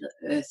connecting to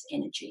the earth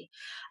energy.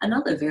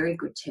 Another very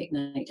good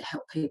technique to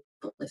help people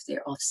if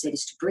they're offset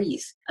is to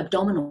breathe,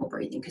 abdominal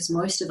breathing, because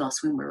most of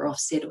us when we're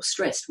offset or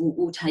stressed,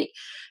 we'll take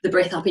the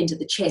breath up into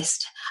the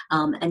chest.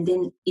 And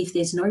then if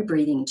there's no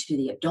breathing to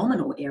the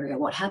abdominal area,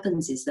 what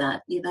happens is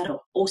that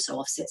also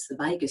offsets the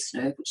vagus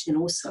nerve, which then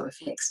also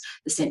affects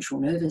the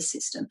central nervous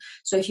system.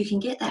 So if you can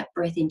get that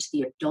breath into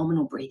the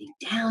abdominal breathing,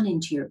 down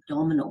into your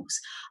abdominals,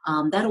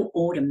 that'll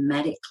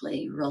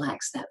automatically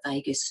relax that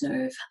vagus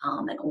nerve,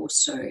 and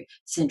also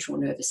central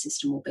nervous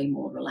system will be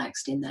more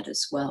relaxed in that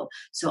as well.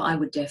 So I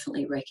would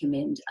definitely recommend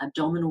recommend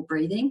abdominal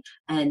breathing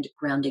and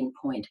grounding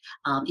point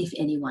if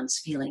anyone's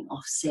feeling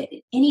offset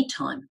at any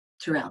time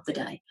throughout the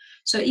day.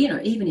 So,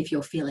 even if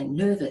you're feeling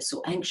nervous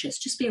or anxious,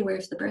 just be aware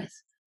of the breath.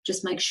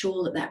 Just make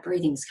sure that that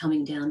breathing is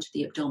coming down to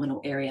the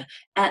abdominal area.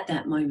 At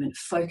that moment,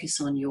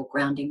 focus on your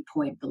grounding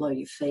point below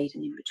your feet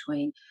and in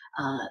between,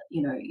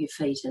 your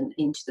feet and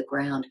into the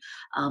ground.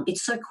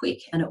 It's so quick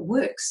and it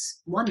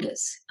works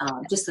wonders.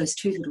 Just those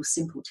two little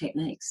simple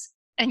techniques.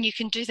 And you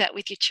can do that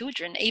with your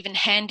children, even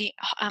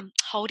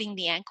holding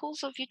the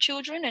ankles of your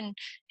children and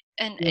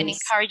Yes.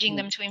 encouraging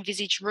them to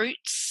envisage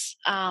roots.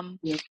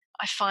 Yes.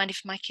 I find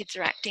if my kids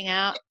are acting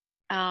out,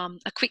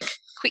 a quick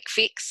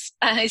fix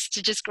is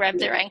to just grab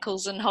their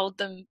ankles and hold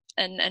them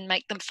and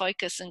make them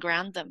focus and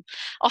ground them.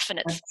 Often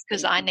it's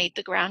because I need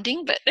the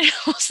grounding, but it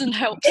also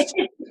helps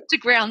to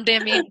ground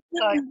them in.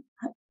 So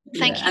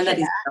thank you. And that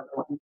is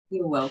one.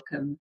 You're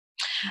welcome.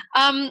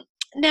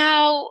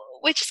 Now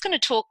we're just going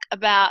to talk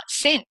about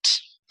scent.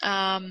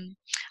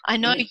 I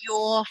know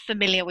you're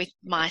familiar with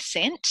my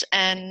scent,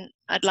 and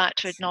I'd like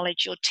to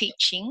acknowledge your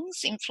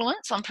teachings'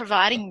 influence on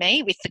providing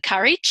me with the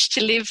courage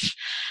to live,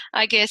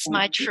 I guess,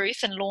 my truth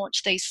and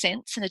launch these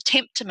scents and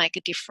attempt to make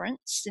a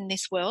difference in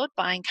this world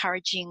by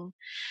encouraging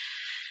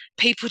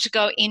people to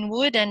go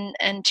inward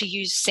and to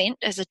use scent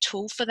as a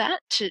tool for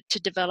that, to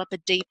develop a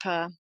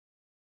deeper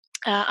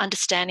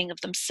understanding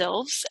of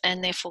themselves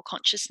and therefore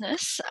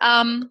consciousness.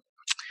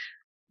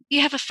 You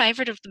have a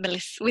favourite of the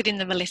Meliss within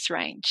the Meliss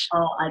range?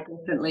 Oh, I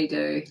definitely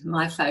do.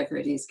 My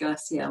favourite is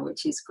Garcia,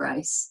 which is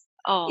Grace.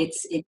 Oh,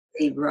 it's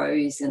the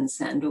rose and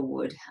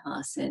sandalwood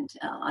scent.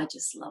 I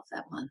just love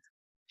that one.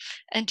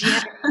 And do you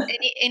have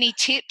any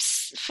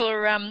tips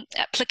for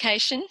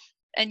application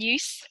and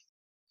use?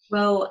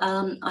 Well,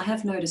 I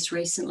have noticed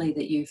recently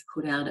that you've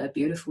put out a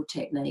beautiful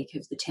technique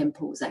of the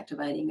temples,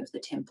 activating of the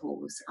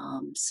temples,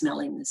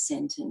 smelling the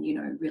scent and,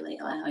 really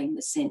allowing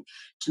the scent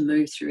to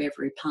move through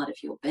every part of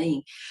your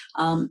being.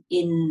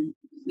 In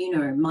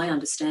my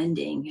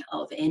understanding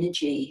of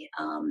energy,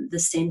 the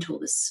scent or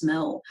the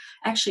smell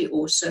actually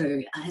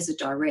also has a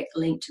direct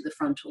link to the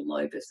frontal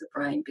lobe of the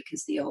brain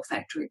because the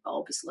olfactory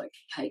bulb is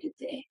located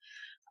there.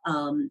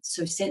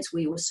 So scents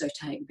we also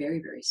take very,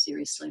 very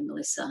seriously,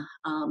 Melissa.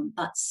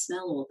 But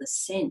smell or the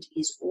scent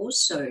is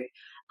also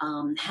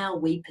how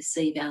we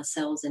perceive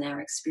ourselves and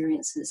our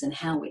experiences and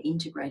how we're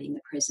integrating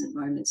the present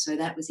moment. So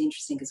that was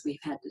interesting because we've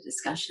had the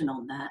discussion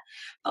on that.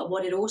 But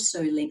what it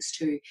also links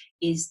to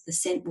is the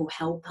scent will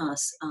help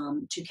us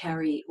to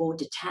carry or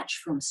detach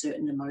from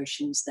certain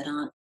emotions that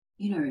aren't,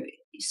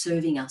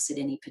 serving us at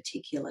any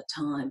particular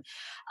time.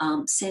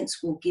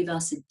 Scents will give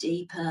us a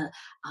deeper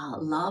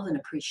love and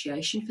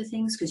appreciation for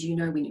things because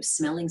when you're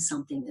smelling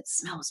something that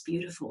smells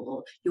beautiful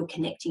or you're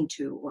connecting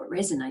to or it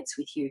resonates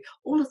with you,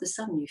 all of a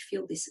sudden you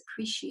feel this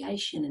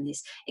appreciation and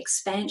this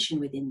expansion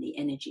within the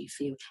energy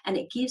field, and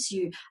it gives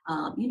you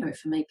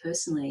for me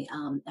personally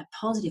a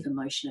positive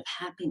emotion of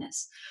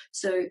happiness.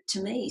 So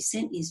to me,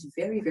 scent is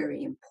very,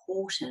 very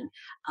important.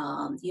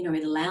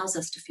 It allows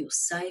us to feel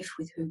safe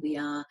with who we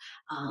are.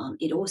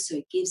 It also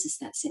gives us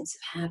that sense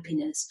of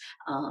happiness.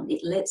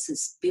 It lets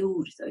us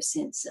build those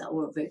sense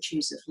or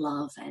virtues of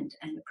love and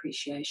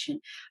appreciation.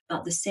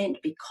 But the scent,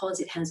 because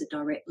it has a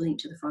direct link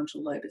to the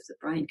frontal lobe of the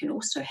brain, can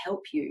also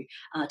help you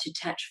to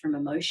detach from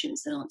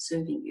emotions that aren't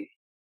serving you.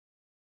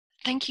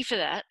 Thank you for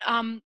that.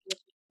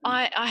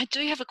 I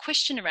do have a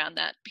question around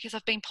that because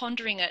I've been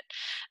pondering it.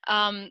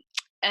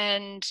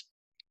 And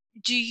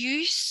do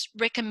you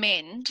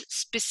recommend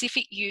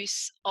specific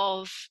use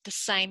of the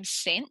same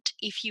scent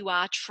if you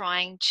are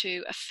trying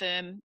to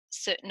affirm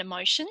certain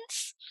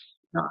emotions?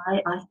 No,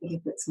 I think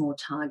if it's more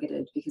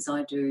targeted, because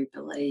I do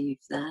believe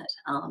that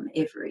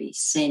every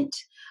scent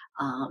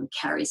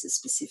carries a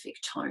specific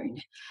tone,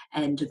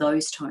 and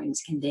those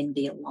tones can then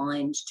be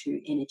aligned to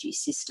energy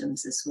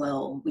systems as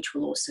well, which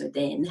will also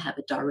then have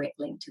a direct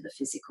link to the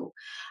physical.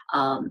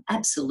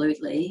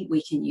 Absolutely,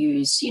 we can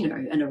use,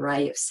 an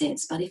array of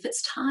scents, but if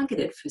it's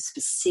targeted for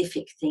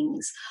specific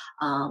things,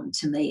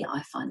 to me,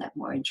 I find that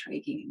more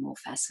intriguing and more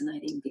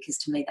fascinating because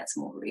to me, that's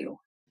more real.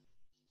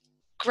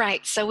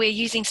 Great. So we're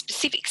using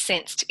specific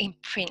scents to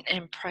imprint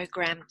and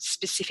program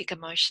specific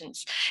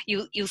emotions.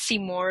 You'll see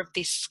more of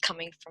this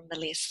coming from the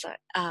list,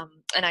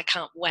 and I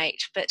can't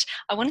wait. But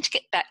I wanted to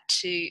get back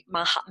to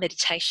Mahat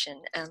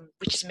meditation,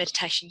 which is a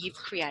meditation you've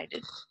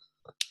created.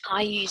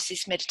 I use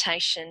this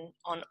meditation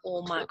on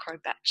all micro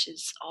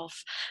batches of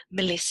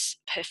Meliss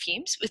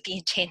perfumes with the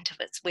intent of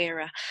its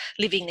wearer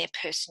living their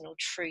personal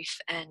truth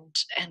and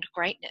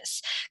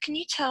greatness. Can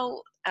you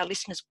tell our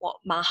listeners what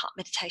Mahat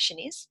meditation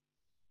is?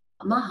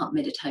 Mahat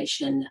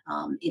meditation,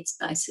 it's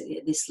basically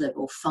at this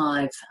level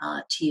 5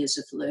 tiers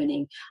of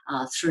learning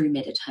through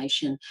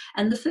meditation.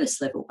 And the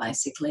first level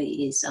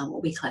basically is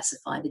what we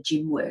classify the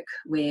gym work,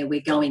 where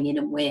we're going in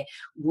and we're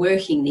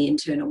working the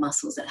internal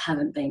muscles that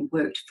haven't been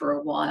worked for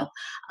a while.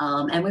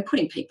 And we're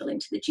putting people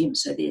into the gym.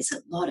 So there's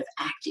a lot of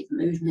active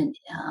movement,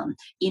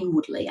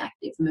 inwardly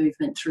active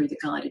movement through the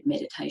guided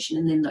meditation.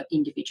 And then the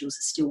individuals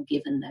are still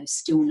given those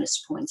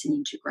stillness points and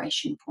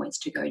integration points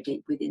to go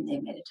deep within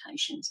their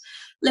meditations.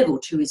 Level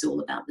 2 is all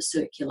about the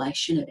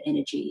circulation of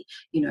energy,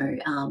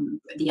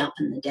 the up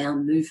and the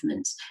down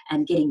movements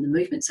and getting the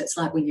movement. So it's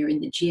like when you're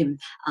in the gym,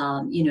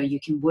 you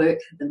can work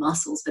the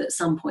muscles, but at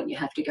some point you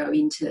have to go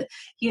into,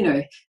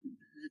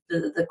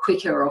 the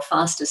quicker or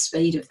faster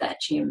speed of that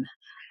gym.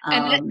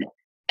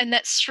 And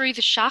that's through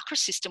the chakra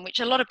system, which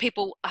a lot of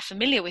people are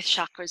familiar with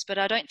chakras, but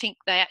I don't think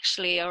they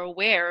actually are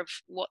aware of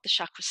what the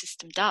chakra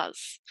system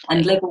does.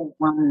 And level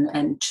 1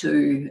 and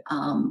 2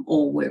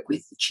 all work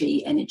with the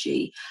chi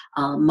energy.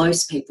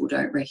 Most people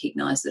don't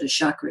recognise that a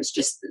chakra is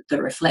just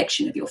the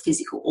reflection of your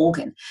physical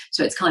organ.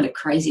 So it's kind of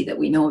crazy that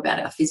we know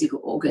about our physical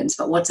organs,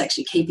 but what's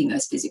actually keeping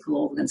those physical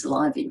organs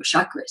alive are your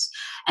chakras.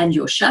 And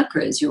your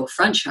chakras, your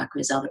front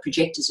chakras, are the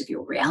projectors of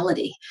your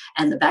reality,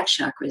 and the back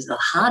chakra is the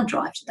hard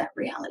drive to that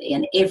reality.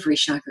 And every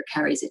chakra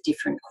carries a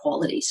different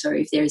quality. So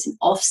if there is an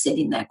offset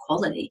in that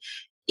quality,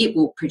 it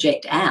will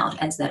project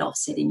out as that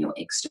offset in your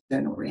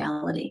external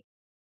reality.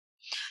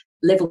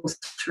 Levels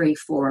 3,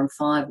 4, and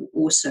 5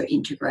 also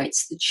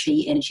integrates the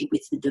chi energy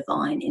with the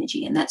divine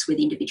energy, and that's where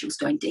the individual's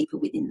going deeper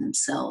within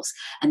themselves,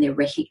 and they're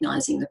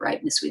recognizing the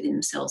greatness within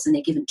themselves, and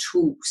they're given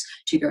tools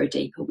to go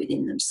deeper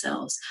within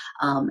themselves.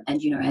 And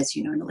as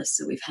you know,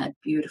 Melissa, we've had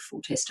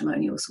beautiful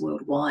testimonials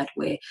worldwide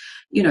where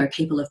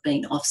people have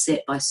been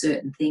offset by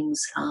certain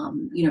things,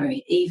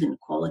 even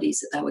qualities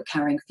that they were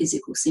carrying,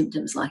 physical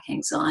symptoms like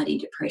anxiety,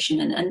 depression,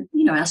 and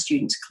our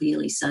students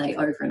clearly say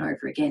over and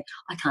over again,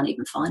 I can't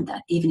even find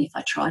that. Even if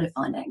I try to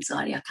find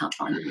anxiety, I can't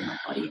find it in my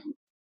body.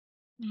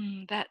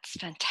 That's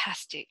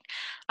fantastic.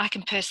 I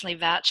can personally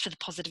vouch for the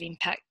positive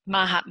impact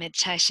my heart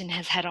meditation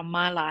has had on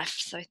my life.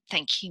 So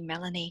thank you,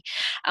 Melanie.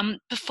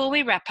 Before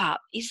we wrap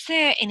up, is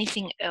there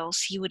anything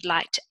else you would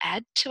like to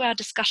add to our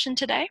discussion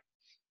today?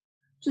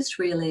 Just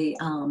really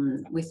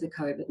with the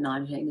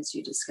COVID-19, as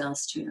you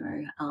discussed,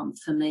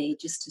 for me,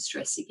 just to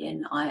stress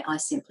again, I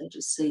simply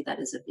just see that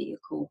as a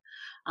vehicle.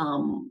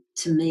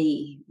 To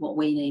me, what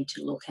we need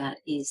to look at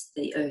is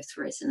the earth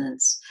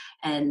resonance.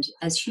 And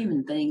as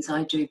human beings,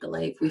 I do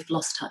believe we've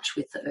lost touch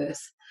with the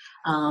earth.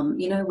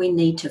 We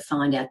need to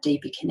find our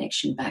deeper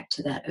connection back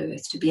to that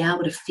earth, to be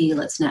able to feel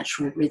its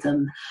natural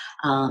rhythm,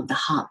 the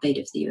heartbeat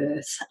of the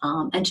earth,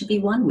 and to be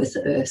one with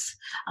the earth.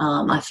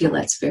 I feel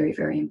that's very,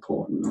 very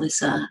important,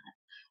 Melissa.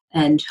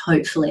 And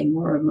hopefully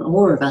more and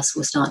more of us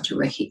will start to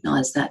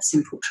recognise that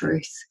simple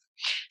truth.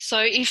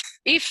 So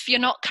if you're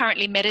not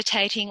currently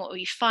meditating, or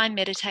you find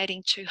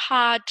meditating too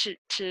hard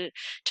to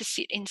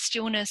sit in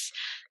stillness,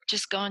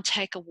 just go and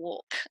take a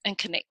walk and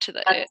connect to the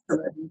earth.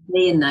 Absolutely.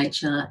 Be in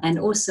nature, and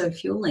also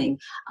fueling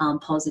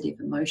positive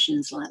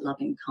emotions like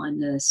loving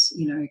kindness,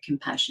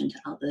 compassion to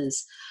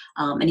others.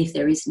 And if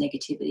there is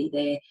negativity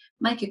there,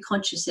 make a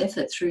conscious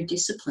effort through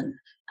discipline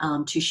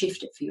to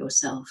shift it for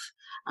yourself.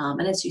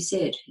 And as you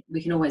said,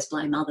 we can always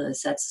blame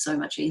others. That's so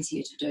much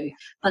easier to do.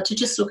 But to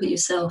just look at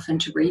yourself and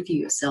to review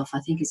yourself,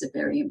 I think, is a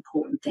very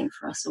important thing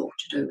for us all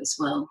to do as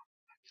well.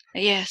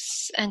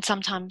 Yes, and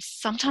sometimes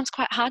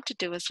quite hard to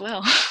do as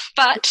well,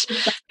 but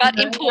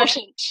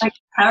important. It takes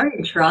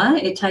courage,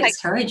 right? It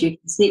takes courage. You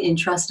can sit in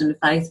trust and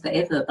faith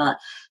forever, but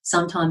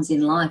sometimes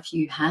in life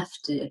you have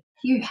to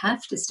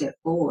step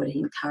forward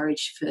in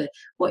courage for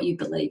what you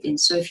believe in.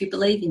 So if you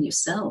believe in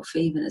yourself,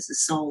 even as a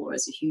soul or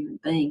as a human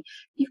being,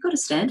 you've got to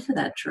stand for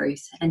that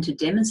truth and to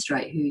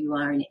demonstrate who you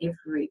are in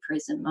every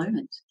present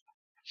moment.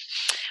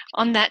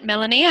 On that,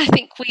 Melanie, I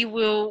think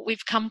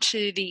we've come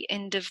to the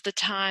end of the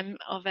time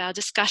of our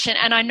discussion,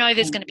 and I know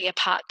there's going to be a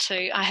part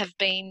 2. I have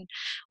been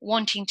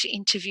wanting to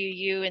interview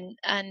you,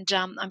 and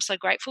I'm so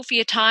grateful for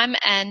your time,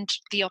 and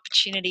the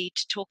opportunity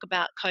to talk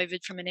about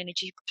COVID from an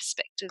energy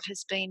perspective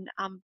has been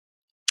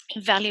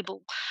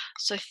invaluable.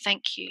 So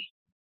thank you.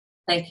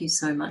 Thank you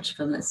so much,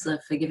 Melissa,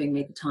 for giving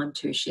me the time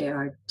to share.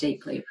 I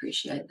deeply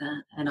appreciate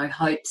that, and I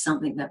hope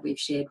something that we've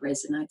shared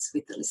resonates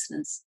with the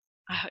listeners.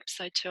 I hope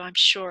so too. I'm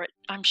sure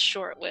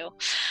it will.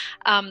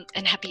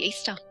 And happy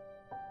Easter.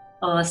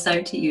 Oh,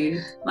 so to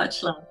you.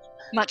 Much love.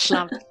 Much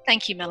love.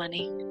 Thank you,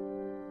 Melanie.